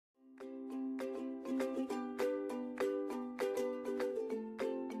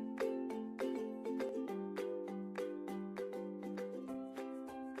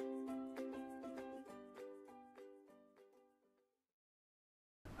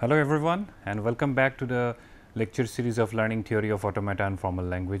Hello everyone and welcome back to the lecture series of learning theory of automata and formal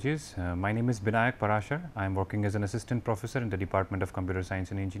languages. My name is Binayak Parashar. I am working as an assistant professor in the Department of Computer Science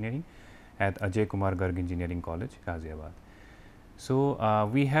and Engineering at Ajay Kumar Garg Engineering College, Ghaziabad. So,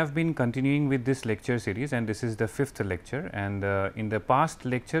 we have been continuing with this lecture series and this is the 5th lecture, and in the past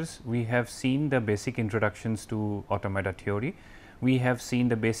lectures we have seen the basic introductions to automata theory. We have seen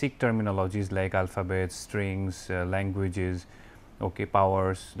the basic terminologies like alphabets, strings, languages,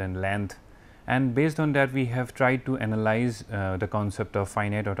 powers, then length, and based on that we have tried to analyze the concept of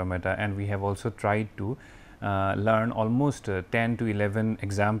finite automata, and we have also tried to learn almost 10 to 11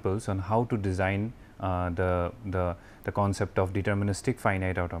 examples on how to design the concept of deterministic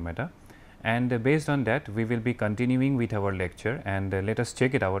finite automata. And based on that we will be continuing with our lecture, and let us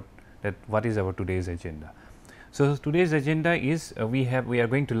check it out that what is our today's agenda. So, today's agenda is we are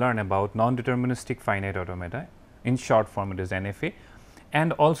going to learn about non-deterministic finite automata. In short form it is NFA,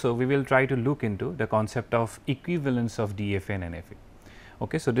 and also we will try to look into the concept of equivalence of DFA and NFA.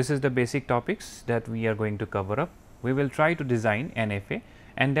 Okay, so, this is the basic topics that we are going to cover up. We will try to design NFA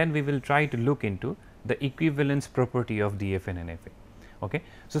and then we will try to look into the equivalence property of DFA and NFA. Okay.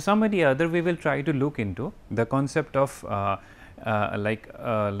 So, some or the other we will try to look into the concept of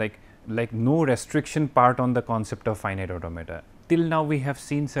like no restriction part on the concept of finite automata. Till now we have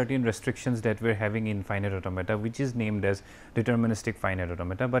seen certain restrictions that we are having in finite automata, which is named as deterministic finite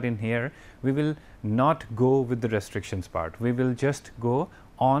automata, but in here we will not go with the restrictions part, we will just go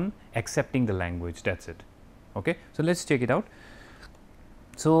on accepting the language, that is it. Okay. So, let us check it out.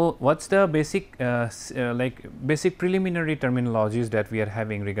 So, what is the basic basic preliminary terminologies that we are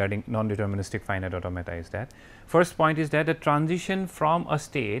having regarding non-deterministic finite automata is that first point is that the transition from a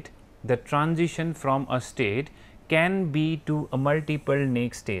state can be to a multiple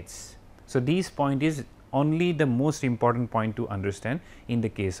next states. So, this point is only the most important point to understand in the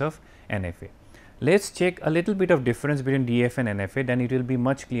case of NFA. Let us check a little bit of difference between DF and NFA, then it will be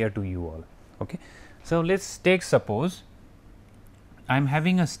much clear to you all. Okay. So, let us take suppose I am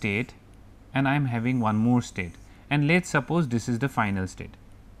having a state and I am having one more state, and let us suppose this is the final state.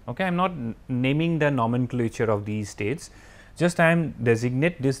 Okay. I am not naming the nomenclature of these states, just I am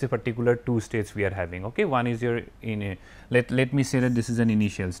designate this the particular two states we are having. Okay. One is your let me say that this is an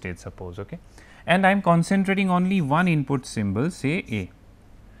initial state suppose, okay, and I am concentrating only one input symbol, say A.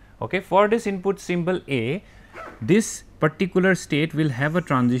 Okay. For this input symbol A, this particular state will have a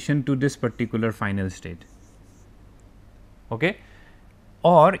transition to this particular final state, okay,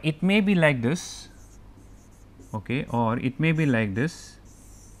 or it may be like this, okay, or it may be like this.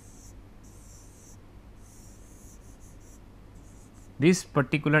 This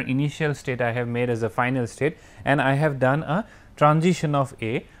particular initial state I have made as a final state, and I have done a transition of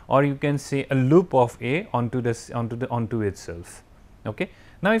A, or you can say a loop of A onto itself. Okay.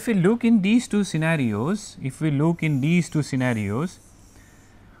 Now, if we look in these two scenarios,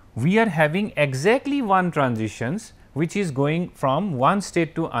 we are having exactly one transitions which is going from one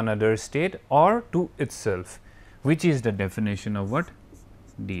state to another state or to itself, which is the definition of what?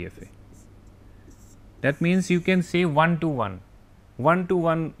 DFA. That means you can say one to one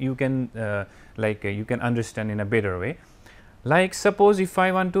you can you can understand in a better way. Like suppose if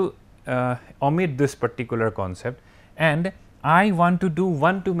I want to omit this particular concept and I want to do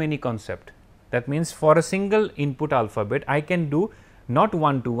one to many concept, that means for a single input alphabet I can do not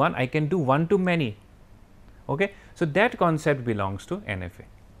one to one, I can do one to many. Okay. So, that concept belongs to NFA.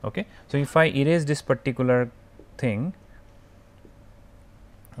 Okay. So, if I erase this particular thing,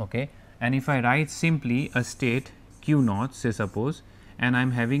 okay, and if I write simply a state Q naught, say suppose, and I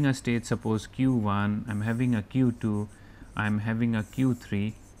am having a state suppose Q1, I am having a Q2, I am having a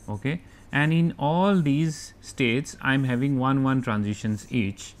Q3, okay, and in all these states I am having 1 transitions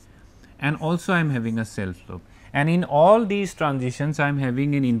each, and also I am having a self loop, and in all these transitions I am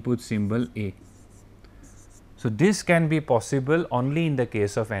having an input symbol A. So, this can be possible only in the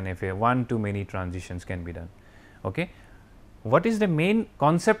case of NFA, one to many transitions can be done. Okay. What is the main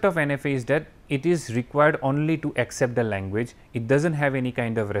concept of NFA is that it is required only to accept the language. It does not have any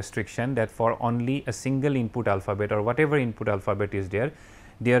kind of restriction that for only a single input alphabet or whatever input alphabet is there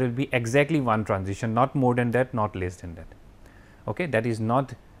will be exactly one transition, not more than that, not less than that. Okay. That is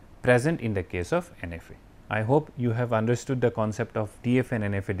not present in the case of NFA. I hope you have understood the concept of DF and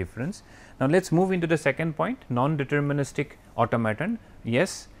NFA difference. Now, let us move into the second point, non-deterministic automaton.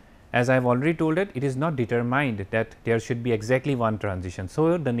 Yes, as I have already told it, it is not determined that there should be exactly one transition.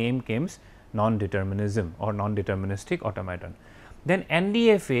 So, the name comes non-determinism or non-deterministic automaton. Then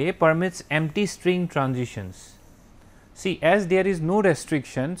NDFA permits empty string transitions. See, as there is no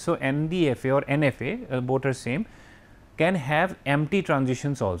restriction, so NDFA or NFA both are same, can have empty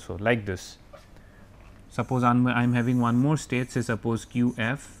transitions also, like this. Suppose I am having one more state, say suppose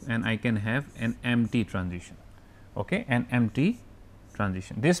QF, and I can have an empty transition, okay, an empty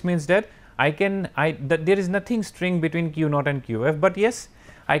transition. This means that there is nothing string between Q 0 and QF, but yes,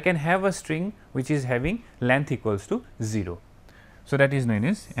 I can have a string which is having length equals to 0. So, that is known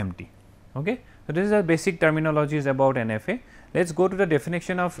as empty. Okay. So, this is the basic terminologies about NFA. Let us go to the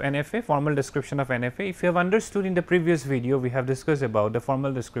definition of NFA, formal description of NFA. If you have understood, in the previous video, we have discussed about the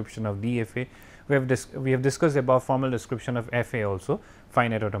formal description of DFA. We have discussed about formal description of FA also,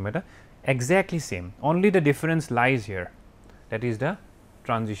 finite automata, exactly same, only the difference lies here, that is the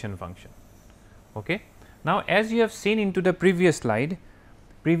transition function. Okay. Now, as you have seen into the previous slide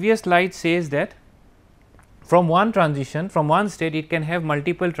says that from one transition, from one state, it can have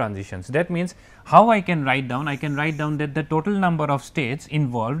multiple transitions. That means, how I can write down? I can write down that the total number of states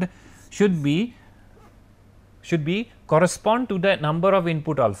involved should be correspond to the number of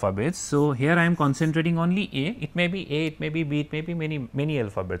input alphabets. So, here I am concentrating only A, it may be A, it may be B, it may be many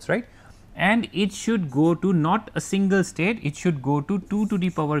alphabets, right, and it should go to not a single state, it should go to 2 to the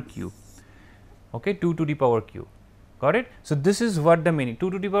power q, okay, 2 to the power q, got it. So, this is what the meaning,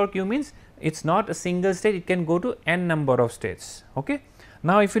 2 to the power q means it is not a single state, it can go to n number of states. Okay.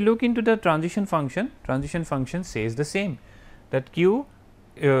 Now, if you look into the transition function says the same, that q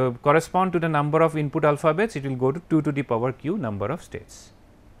correspond to the number of input alphabets, it will go to 2 to the power q number of states.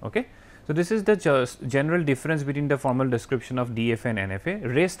 Okay. So, this is the general difference between the formal description of DFA and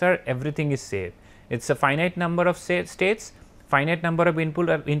NFA. Rest are everything is same. It is a finite number of states, finite number of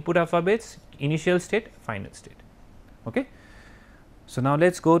input alphabets, initial state, final state. Okay. So, now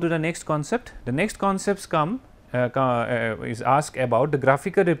let us go to the next concept. The next concepts is asked about the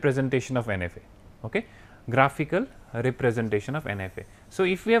graphical representation of NFA. Okay. Graphical representation of NFA. So,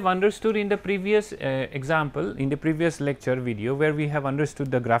 if we have understood in the previous example, in the previous lecture video where we have understood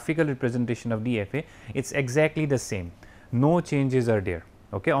the graphical representation of DFA, it is exactly the same, no changes are there.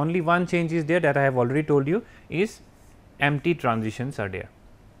 Okay. Only one change is there, that I have already told you, is empty transitions are there.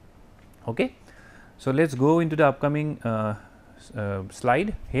 Okay. So, let us go into the upcoming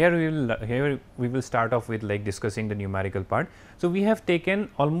slide. Here we will start off with like discussing the numerical part. So, we have taken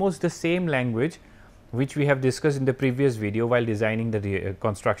almost the same language which we have discussed in the previous video while designing the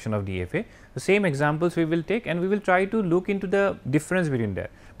construction of DFA. The same examples we will take, and we will try to look into the difference between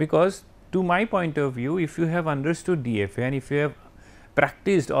that, because to my point of view, if you have understood DFA and if you have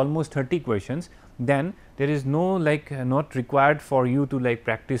practiced almost 30 questions, then there is no not required for you to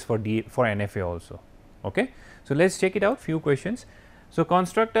practice for NFA also. Okay. So, let us check it out, few questions. So,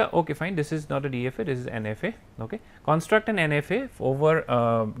 construct a, okay fine, this is not a DFA, this is NFA. Okay. Construct an NFA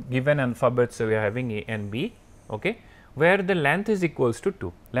over given alphabets, so we are having A and B, okay, where the length is equals to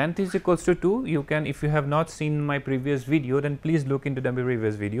 2. Length is equals to 2, you can, if you have not seen my previous video, then please look into the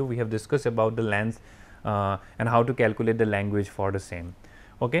previous video. We have discussed about the length and how to calculate the language for the same.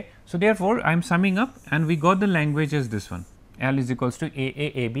 Okay. So, therefore, I am summing up and we got the language as this one, L is equals to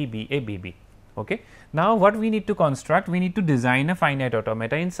AA, AB, BA, BB. Okay. Now, what we need to construct? We need to design a finite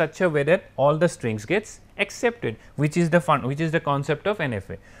automata in such a way that all the strings gets accepted, which is the concept of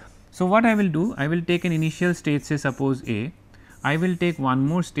NFA. So, what I will do? I will take an initial state, say suppose A, I will take one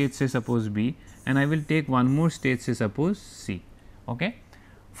more state, say suppose B, and I will take one more state, say suppose C. Okay.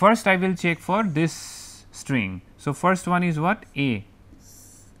 First, I will check for this string. So, first one is what? A,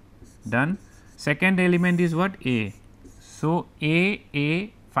 done. Second element is what? A. So,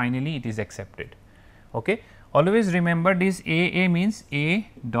 A, finally it is accepted. Okay. Always remember this A means A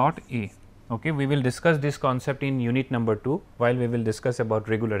dot A. Okay. We will discuss this concept in unit number 2 while we will discuss about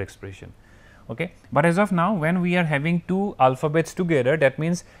regular expression. Okay. But as of now, when we are having two alphabets together, that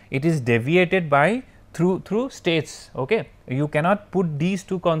means it is deviated by through states. Okay. You cannot put these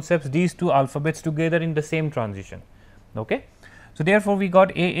two concepts, these two alphabets together in the same transition. Okay. So, therefore, we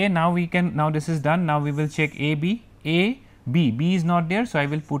got A, now we can, now this is done, now we will check A, B is not there. So, I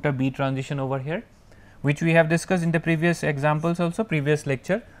will put a B transition over here, which we have discussed in the previous examples also, previous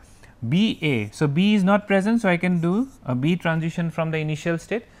lecture. B A, so B is not present, so I can do a B transition from the initial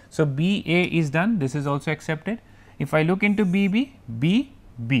state. So, B A is done, this is also accepted. If I look into B B,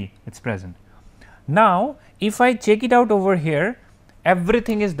 it is present. Now, if I check it out over here,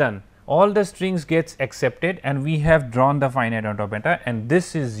 everything is done, all the strings gets accepted and we have drawn the finite automata, and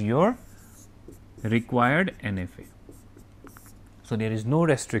this is your required NFA. So, there is no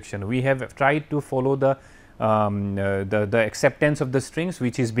restriction. We have tried to follow the acceptance of the strings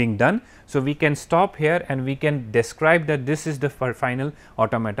which is being done. So, we can stop here and we can describe that this is the final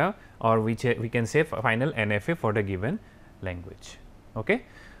automata, or which we can say final NFA for the given language. Okay.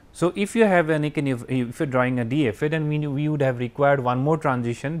 So, if you have if you are drawing a DFA, then we would have required one more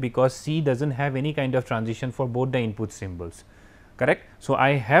transition, because C does not have any kind of transition for both the input symbols, correct. So,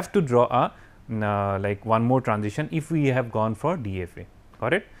 I have to draw a like one more transition if we have gone for DFA,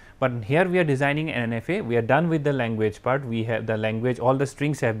 correct. But here we are designing an NFA, we are done with the language part, we have the language, all the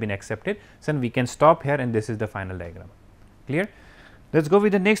strings have been accepted. So, we can stop here, and this is the final diagram, clear. Let us go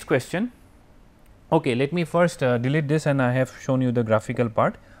with the next question. Okay, let me first delete this, and I have shown you the graphical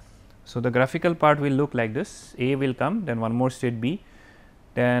part. So, the graphical part will look like this: A will come, then one more state B,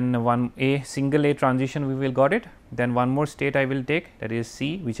 then one single A transition we will got it, then one more state I will take, that is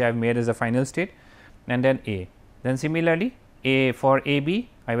C, which I have made as a final state, and then A. Then similarly, A for AB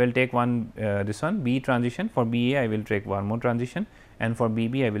I will take one this one B transition, for BA I will take one more transition, and for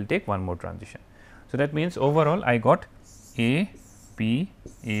BB I will take one more transition. So, that means overall I got A B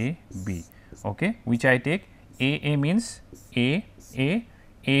A B, okay, which I take A means A,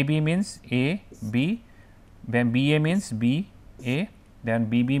 AB means A B, then BA means B A, then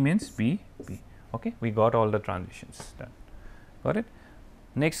BB means B B. Okay, we got all the transitions done. Got it.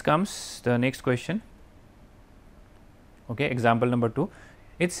 Next comes the next question. Okay, example number 2.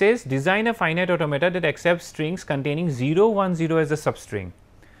 It says design a finite automata that accepts strings containing 0 1 0 as a substring.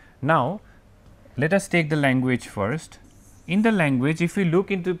 Now, let us take the language first. In the language, if we look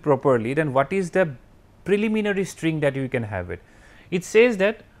into it properly, then what is the preliminary string that you can have it? It says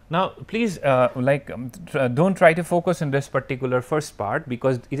that, now please do not try to focus on this particular first part,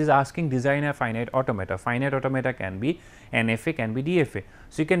 because it is asking design a finite automata. Finite automata can be NFA, can be DFA.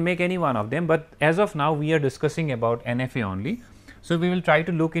 So, you can make any one of them, but as of now we are discussing about NFA only. So, we will try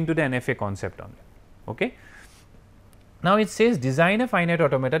to look into the NFA concept only. Okay. Now, it says design a finite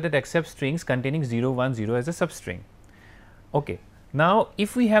automata that accepts strings containing 0 1 0 as a substring. Okay. Now,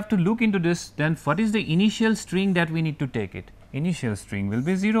 if we have to look into this, then what is the initial string that we need to take it? Initial string will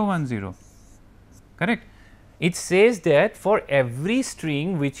be 0 1 0, correct. It says that for every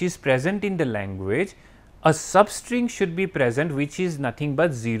string which is present in the language, a substring should be present which is nothing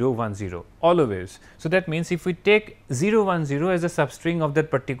but 0 1 0 always. So, that means if we take 0 1 0 as a substring of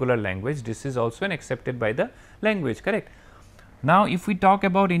that particular language, this is also an accepted by the language, correct. Now, if we talk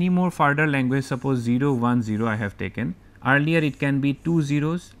about any more further language, suppose 0 1 0 I have taken, earlier it can be 2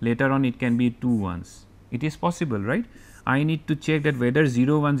 zeros, later on it can be 2 ones, it is possible, right. I need to check that whether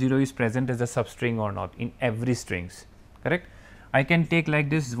 0 1 0 is present as a substring or not in every strings, correct. I can take like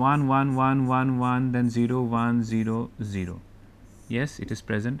this 1 1 1 1 1, then 0 1 0 0, yes, it is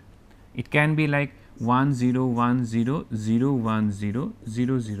present. It can be like 1 0 1 0 0 1 0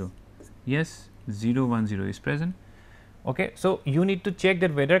 0 0, yes, 0 1 0 is present. Okay. So, you need to check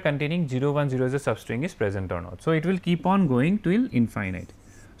that whether containing 0 1 0 as a substring is present or not. So, it will keep on going till infinite.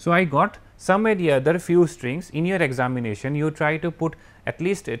 So, I got some or the other few strings. In your examination, you try to put at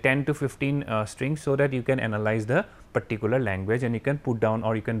least 10 to 15 strings, so that you can analyze the particular language, and you can put down,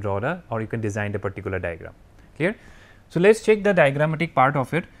 or you can draw the, or you can design the particular diagram, clear. So, let us check the diagrammatic part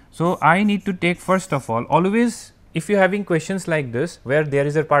of it. So, I need to take, first of all, always if you are having questions like this where there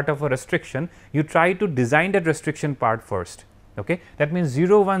is a part of a restriction, you try to design that restriction part first. Okay. That means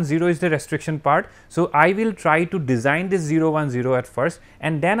 0 1 0 is the restriction part. So, I will try to design this 0 1 0 at first,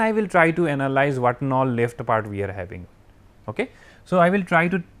 and then I will try to analyze what and all left part we are having. Okay. So, I will try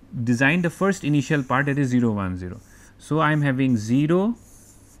to design the first initial part, that is 0 1 0. So, I am having 0,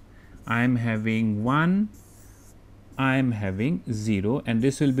 I am having 1, I am having 0, and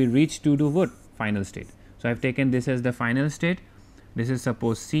this will be reached to the what? Final state. So, I have taken this as the final state, this is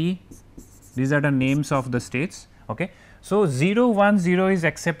suppose C, these are the names of the states. Okay. So, 0 1 0 is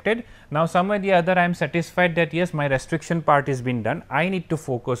accepted. Now, some or the other I am satisfied that yes, my restriction part is been done. I need to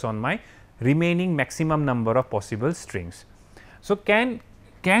focus on my remaining maximum number of possible strings. So,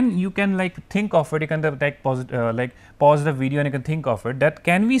 you can like think of it, you can like pause the video and you can think of it, that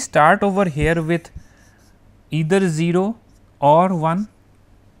can we start over here with either 0 or 1?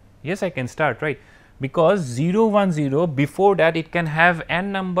 Yes, I can start, right, because 0 1 0, before that it can have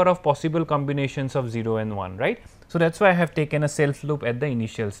n number of possible combinations of 0 and 1, right. So, that is why I have taken a self loop at the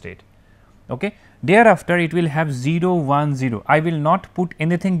initial state. Okay. Thereafter, it will have 0 1 0, I will not put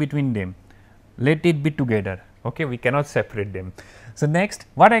anything between them, let it be together. Okay. We cannot separate them. So, next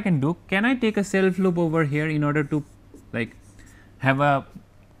what I can do, can I take a self loop over here in order to like have a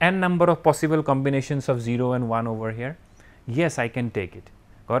n number of possible combinations of 0 and 1 over here? Yes, I can take it,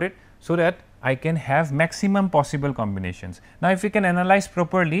 got it. So, that I can have maximum possible combinations. Now, if we can analyze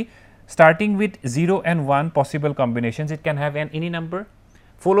properly, starting with 0 and 1 possible combinations, it can have any number,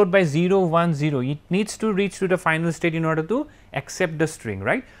 followed by 0 1 0, it needs to reach to the final state in order to accept the string,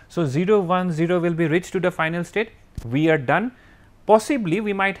 right. So, 0 1 0 will be reached to the final state, we are done. possibly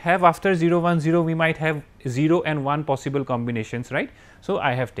we might have after 0 1 0 we might have 0 and 1 possible combinations, right. So,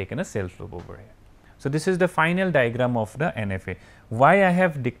 I have taken a self loop over here. So, this is the final diagram of the NFA. Why I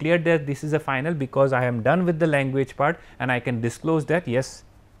have declared that this is a final? Because I am done with the language part and I can disclose that yes,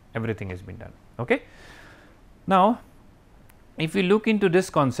 everything has been done. Okay. Now, if we look into this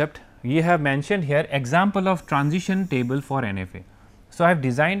concept, we have mentioned here example of transition table for NFA. So, I have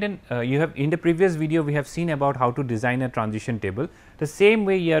designed an you have in the previous video we have seen about how to design a transition table. The same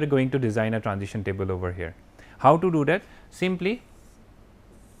way you are going to design a transition table over here. How to do that? Simply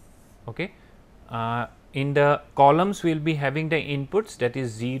in the columns we will be having the inputs, that is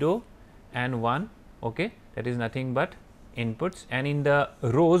 0 and 1, that is nothing but inputs, and in the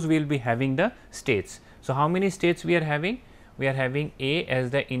rows we will be having the states. So, how many states we are having? We are having A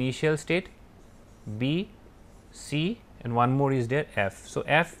as the initial state, B, C, and one more is there F. So,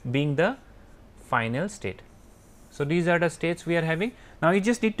 F being the final state. So, these are the states we are having. Now, you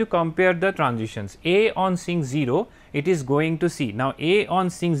just need to compare the transitions. A on sync 0, it is going to C. Now, A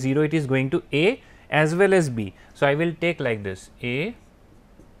on sync 0, it is going to A as well as B. So, I will take like this A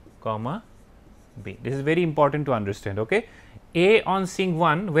comma B. This is very important to understand. Okay. A on sync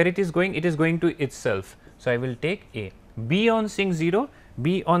 1, where it is going to itself. So, I will take A. B on sync 0,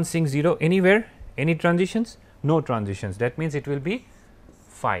 B on sync 0, anywhere, any transitions? No transitions, that means it will be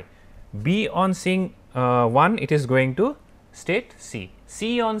phi. B on sync 1, it is going to state C.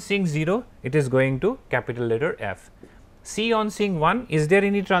 C on sync 0, it is going to capital letter F. C on sync 1, is there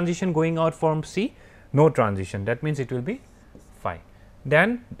any transition going out from C? No transition, that means it will be phi.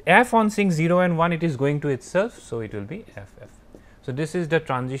 Then F on sync 0 and 1, it is going to itself, so it will be FF. So, this is the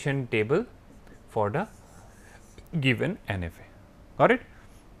transition table for the given NFA. Got it?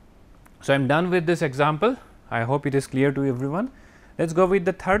 So, I am done with this example. I hope it is clear to everyone. Let us go with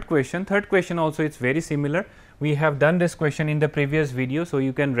the third question. Third question also it's very similar. We have done this question in the previous video. So,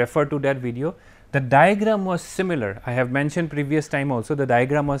 you can refer to that video. The diagram was similar. I have mentioned previous time also the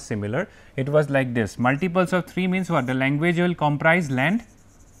diagram was similar. It was like this. Multiples of 3 means what? The language will comprise length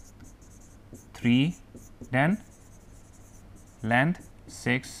 3, then length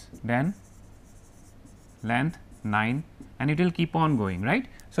 6, then length 9, and it will keep on going, right.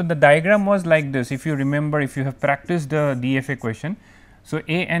 So, the diagram was like this, if you remember, if you have practiced the DFA question. So,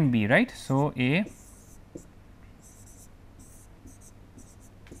 A and B, right. So, A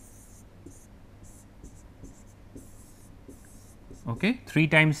okay 3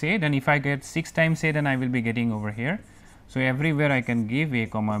 times A, then if I get 6 times A, then I will be getting over here. So, everywhere I can give A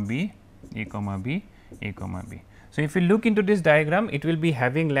comma B, A comma B, A comma B. So, if you look into this diagram, it will be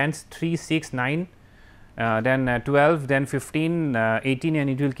having lengths 3, 6, 9, then 12, then 15, 18, and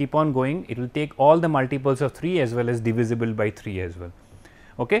it will keep on going. It will take all the multiples of 3 as well as divisible by 3 as well.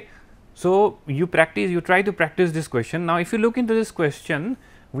 Okay. So, you try to practice this question. Now, if you look into this question,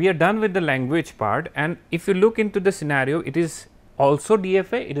 we are done with the language part, and if you look into the scenario, it is also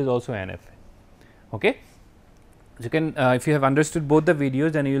DFA, it is also NFA. Okay. You can if you have understood both the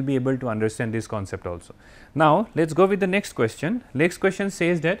videos, then you will be able to understand this concept also. Now, let us go with the next question. Next question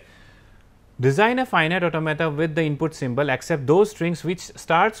says that design a finite automata with the input symbol accept those strings which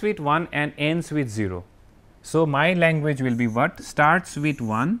starts with 1 and ends with 0. So, my language will be what? Starts with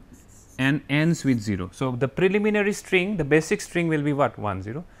 1 and ends with 0. So, the preliminary string, the basic string will be what? 1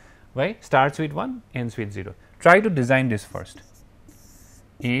 0. Why? Starts with 1, ends with 0. Try to design this first.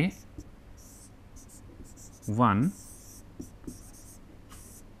 A 1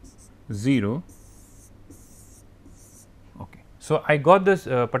 0. Okay. So, I got this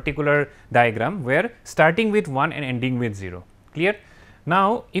particular diagram where starting with 1 and ending with 0, clear.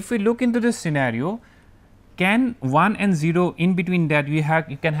 Now, if we look into this scenario, can 1 and 0 in between that you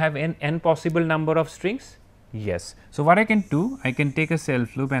can have n possible number of strings? Yes. So, what I can do, I can take a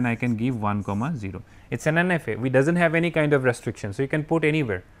self loop and I can give 1 comma 0. It is an NFA, we does not have any kind of restriction. So, you can put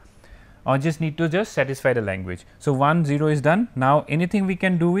anywhere or just need to just satisfy the language. So, 1 0 is done. Now, anything we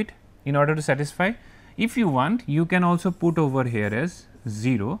can do it in order to satisfy. If you want, you can also put over here as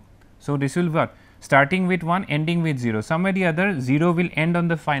 0. So, this will what? Starting with 1, ending with 0. Somewhere the other 0 will end on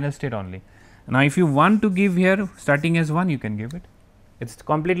the final state only. Now, if you want to give here starting as 1, you can give it. It is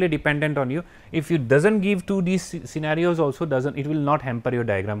completely dependent on you. If you doesn't give to these scenarios also it will not hamper your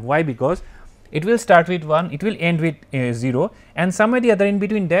diagram. Why? Because it will start with 1, it will end with 0, and somewhere the other in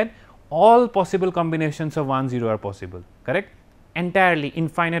between that all possible combinations of 1 0 are possible, correct, entirely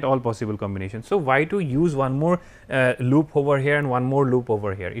infinite all possible combinations. So, why to use one more loop over here and one more loop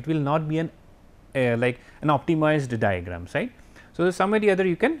over here? It will not be an like an optimized diagram, right. So, somewhere the other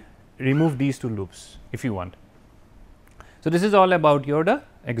you can remove these two loops if you want. So, this is all about your the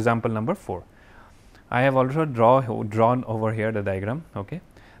example number 4. I have also drawn over here the diagram. Okay.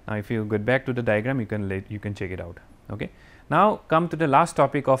 Now, if you get back to the diagram, you can check it out. Okay. Now, come to the last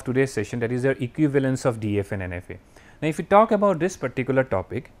topic of today's session, that is the equivalence of DFA and NFA. Now, if we talk about this particular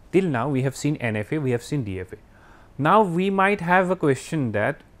topic, till now we have seen NFA, we have seen DFA. Now, we might have a question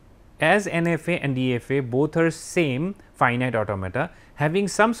that as NFA and DFA both are same finite automata, having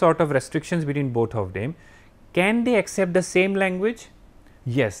some sort of restrictions between both of them, can they accept the same language?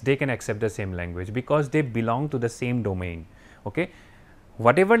 Yes, they can accept the same language because they belong to the same domain. Okay.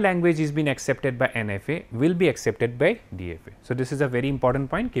 Whatever language is being accepted by NFA will be accepted by DFA. So, this is a very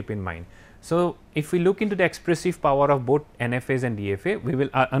important point, keep in mind. So, if we look into the expressive power of both NFAs and DFA,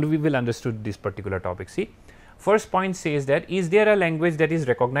 we will understood this particular topic. See, first point says that is there a language that is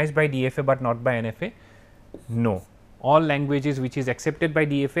recognized by DFA, but not by NFA? No, all languages which is accepted by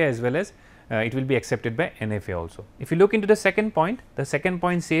DFA as well as it will be accepted by NFA also. If you look into the second point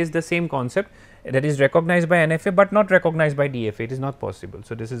says the same concept, that is recognized by NFA, but not recognized by DFA, it is not possible.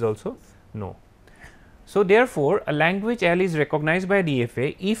 So, this is also no. So, therefore, a language L is recognized by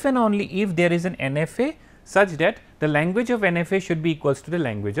DFA if and only if there is an NFA such that the language of NFA should be equals to the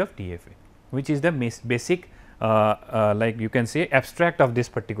language of DFA, which is the basic like you can say abstract of this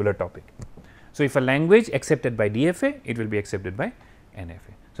particular topic. So, if a language accepted by DFA, it will be accepted by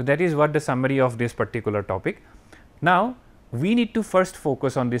NFA. So, that is what the summary of this particular topic. Now, we need to first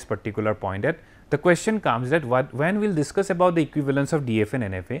focus on this particular point, that the question comes that when we will discuss about the equivalence of DFA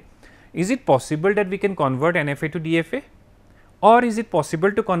and NFA, is it possible that we can convert NFA to DFA, or is it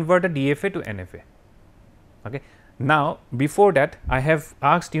possible to convert a DFA to NFA? Okay. Now, before that, I have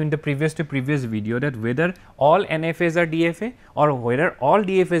asked you in the previous video that whether all NFAs are DFA or whether all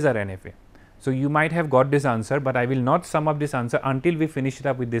DFAs are NFA. So, you might have got this answer, but I will not sum up this answer until we finish it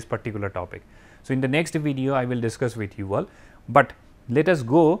up with this particular topic. So, in the next video, I will discuss with you all, but let us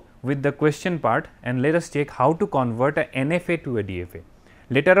go with the question part and let us check how to convert a NFA to a DFA.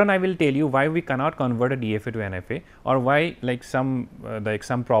 Later on, I will tell you why we cannot convert a DFA to NFA, or why like some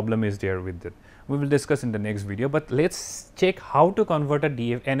problem is there with it. We will discuss in the next video, but let us check how to convert a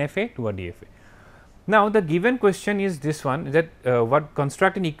NFA to a DFA. Now, the given question is this one, that what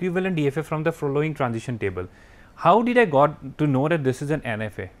construct an equivalent DFA from the following transition table. How did I got to know that this is an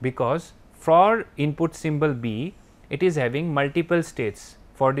NFA? Because for input symbol B, it is having multiple states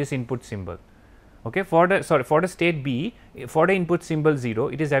for this input symbol. Okay, for the state B, for the input symbol 0,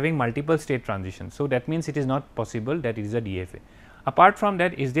 it is having multiple state transitions. So, that means it is not possible that it is a DFA. Apart from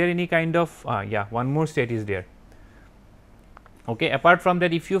that, is there any kind of one more state is there. Okay, apart from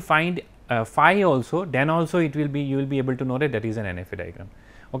that, if you find phi also, then also it will be, you will be able to know that that is an NFA diagram.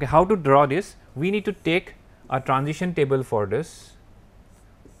 Okay, how to draw this? We need to take a transition table for this.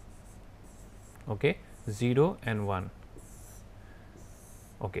 Okay, 0 and 1.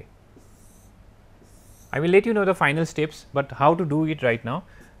 Okay. I will let you know the final steps, but how to do it right now.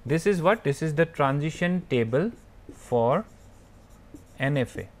 This is what? This is the transition table for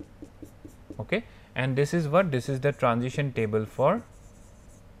NFA. Okay, and this is what? This is the transition table for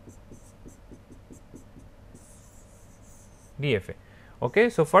DFA. Okay,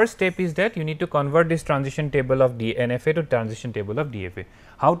 so first step is that you need to convert this transition table of NFA to transition table of DFA.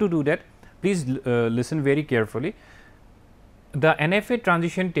 How to do that? Please listen very carefully. The NFA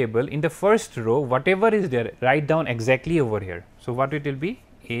transition table, in the first row, whatever is there, write down exactly over here. So, what it will be?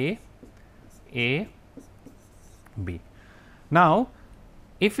 A, B. Now,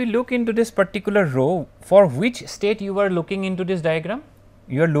 if you look into this particular row, for which state you are looking into this diagram?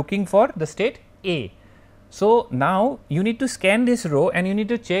 You are looking for the state A. So, now you need to scan this row and you need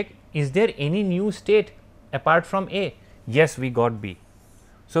to check, is there any new state apart from A? Yes, we got B.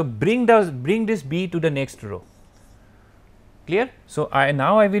 So, bring this B to the next row. Clear? So,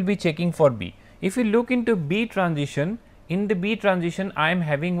 now I will be checking for B. If you look into B transition, in the B transition I am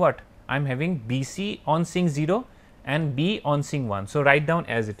having what? I am having BC on sync 0 and B on sync 1. So, write down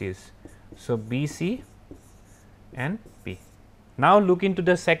as it is. So, BC and B. Now, look into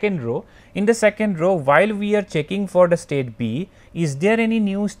the second row. In the second row, while we are checking for the state B, is there any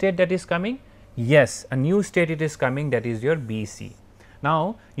new state that is coming? Yes, a new state it is coming, that is your BC.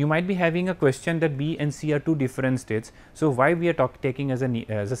 Now, you might be having a question that B and C are two different states. So, why we are taking as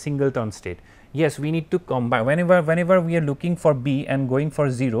a singleton state? Yes, we need to combine whenever we are looking for B and going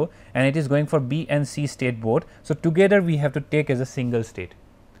for 0 and it is going for B and C state both. So, together we have to take as a single state.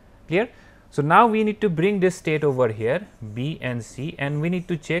 Clear? So, now we need to bring this state over here B and C, and we need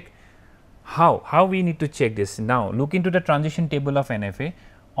to check how we need to check this. Now, look into the transition table of NFA.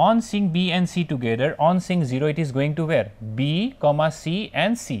 On sync B and C together, on sync 0 it is going to where? B, C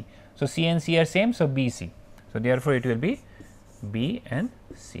and C. So, C and C are same, so B, C. So, therefore, it will be B and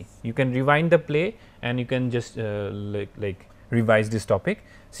C. You can rewind the play and you can just like revise this topic.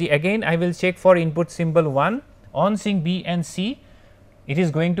 See, again I will check for input symbol 1 on seeing B and C, it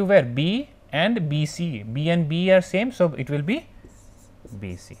is going to where? B and BC. B and B are same, so it will be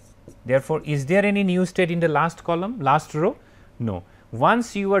BC. Therefore, is there any new state in the last column, last row? No.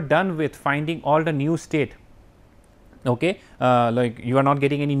 Once you are done with finding all the new state, okay, like you are not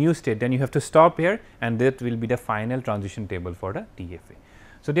getting any new state, then you have to stop here and that will be the final transition table for the DFA.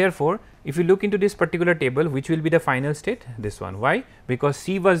 So, therefore, if you look into this particular table, which will be the final state? This one. Why? Because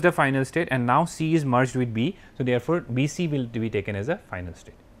C was the final state and now C is merged with B. So, therefore, BC will be taken as a final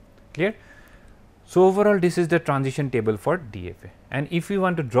state. Clear? So, overall this is the transition table for DFA, and if we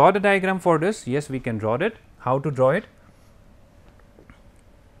want to draw the diagram for this, yes, we can draw it. How to draw it?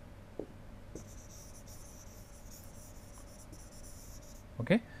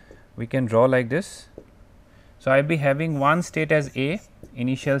 Okay, we can draw like this. So, I will be having one state as A,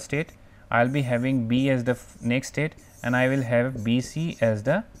 initial state, I will be having B as the next state, and I will have BC as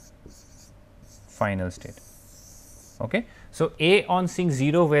the final state. Okay. So, A on seeing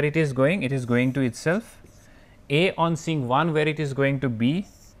 0 where it is going to itself, A on seeing 1 where it is going to B,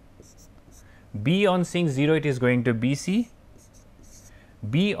 B on seeing 0 it is going to BC,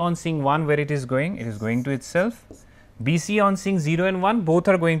 B on seeing 1 where it is going to itself, BC on seeing 0 and 1 both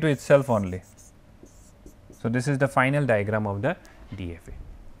are going to itself only. So, this is the final diagram of the DFA.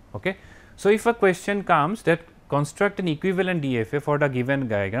 Okay. So, if a question comes that construct an equivalent DFA for the given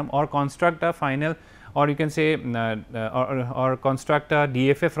diagram or construct a final, or you can say or construct a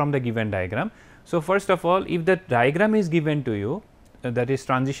DFA from the given diagram. So, first of all, if the diagram is given to you, that is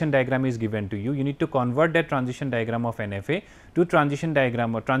transition diagram is given to you, you need to convert that transition diagram of NFA to transition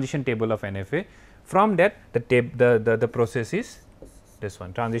diagram or transition table of NFA. From that the process is this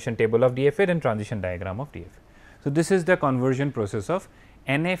one, transition table of DFA then transition diagram of DFA. So, this is the conversion process of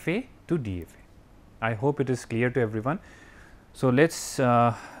NFA to DFA. I hope it is clear to everyone. So, let us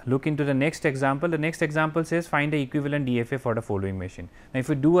look into the next example. The next example says find the equivalent DFA for the following machine. Now, if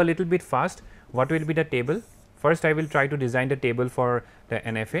we do a little bit fast, what will be the table? First, I will try to design the table for the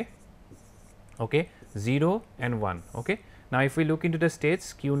NFA, okay, 0 and 1. Okay. Now, if we look into the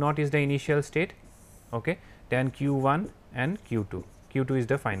states, Q 0 is the initial state, okay, then Q 1 and Q 2, Q 2 is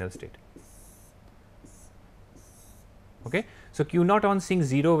the final state. Okay. So, Q 0 on seeing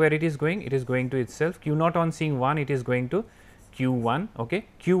 0 where it is going to itself, Q 0 on seeing 1 it is going to Q 1, okay.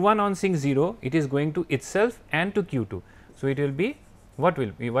 Q 1 on seeing 0 it is going to itself and to Q 2. So, it will be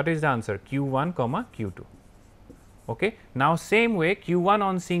what is the answer? Q 1 comma Q 2. Okay. Now, same way Q 1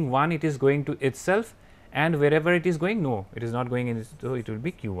 on seeing 1 it is going to itself and wherever it is going, no, it is not going in, so it will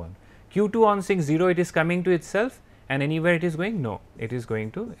be Q 1. Q 2 on seeing 0 it is coming to itself and anywhere it is going, no, it is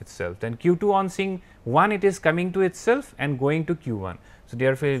going to itself. Then Q 2 on seeing 1 it is coming to itself and going to Q 1. So,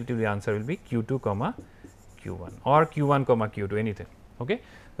 therefore, the answer will be Q 2 comma Q 1 or Q 1 comma Q 2, anything. Okay.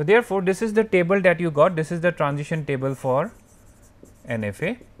 So, therefore, this is the table that you got, this is the transition table for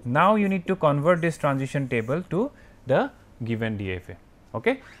NFA. Now, you need to convert this transition table to the given DFA.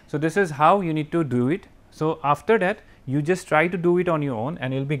 Okay. So, this is how you need to do it. So, after that you just try to do it on your own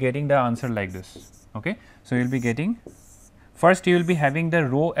and you will be getting the answer like this. Okay. So, you will be getting, first you will be having the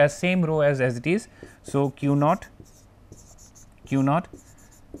row as same row as it is. So, Q 0, Q 0,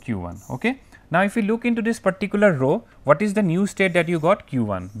 Q 1. Okay. Now, if you look into this particular row, what is the new state that you got? Q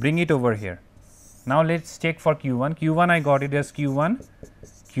 1, bring it over here. Now, let us check for Q 1, Q 1 I got it as Q 1,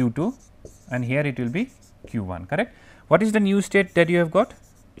 Q 2 and here it will be Q 1, correct. What is the new state that you have got?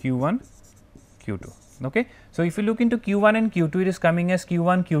 Q 1, Q 2. Okay. So, if you look into Q 1 and Q 2, it is coming as Q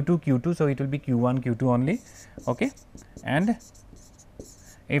 1, Q 2, Q 2. So, it will be Q 1, Q 2 only. Okay. And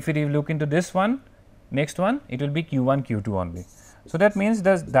if you look into this one, next one, it will be Q 1, Q 2 only. So, that means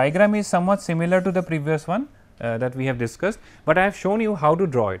the diagram is somewhat similar to the previous one that we have discussed, but I have shown you how to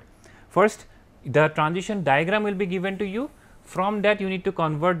draw it. First, the transition diagram will be given to you. From that, you need to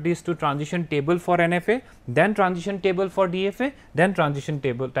convert this to transition table for NFA, then transition table for DFA, then transition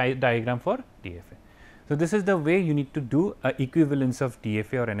table diagram for DFA. So, this is the way you need to do a equivalence of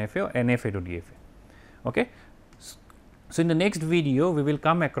DFA or NFA to DFA. Okay. So, in the next video, we will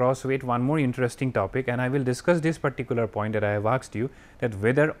come across with one more interesting topic and I will discuss this particular point that I have asked you, that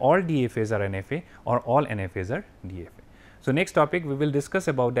whether all DFAs are NFA or all NFAs are DFA. So, next topic we will discuss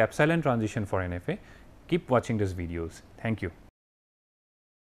about the epsilon transition for NFA. Keep watching these videos. Thank you.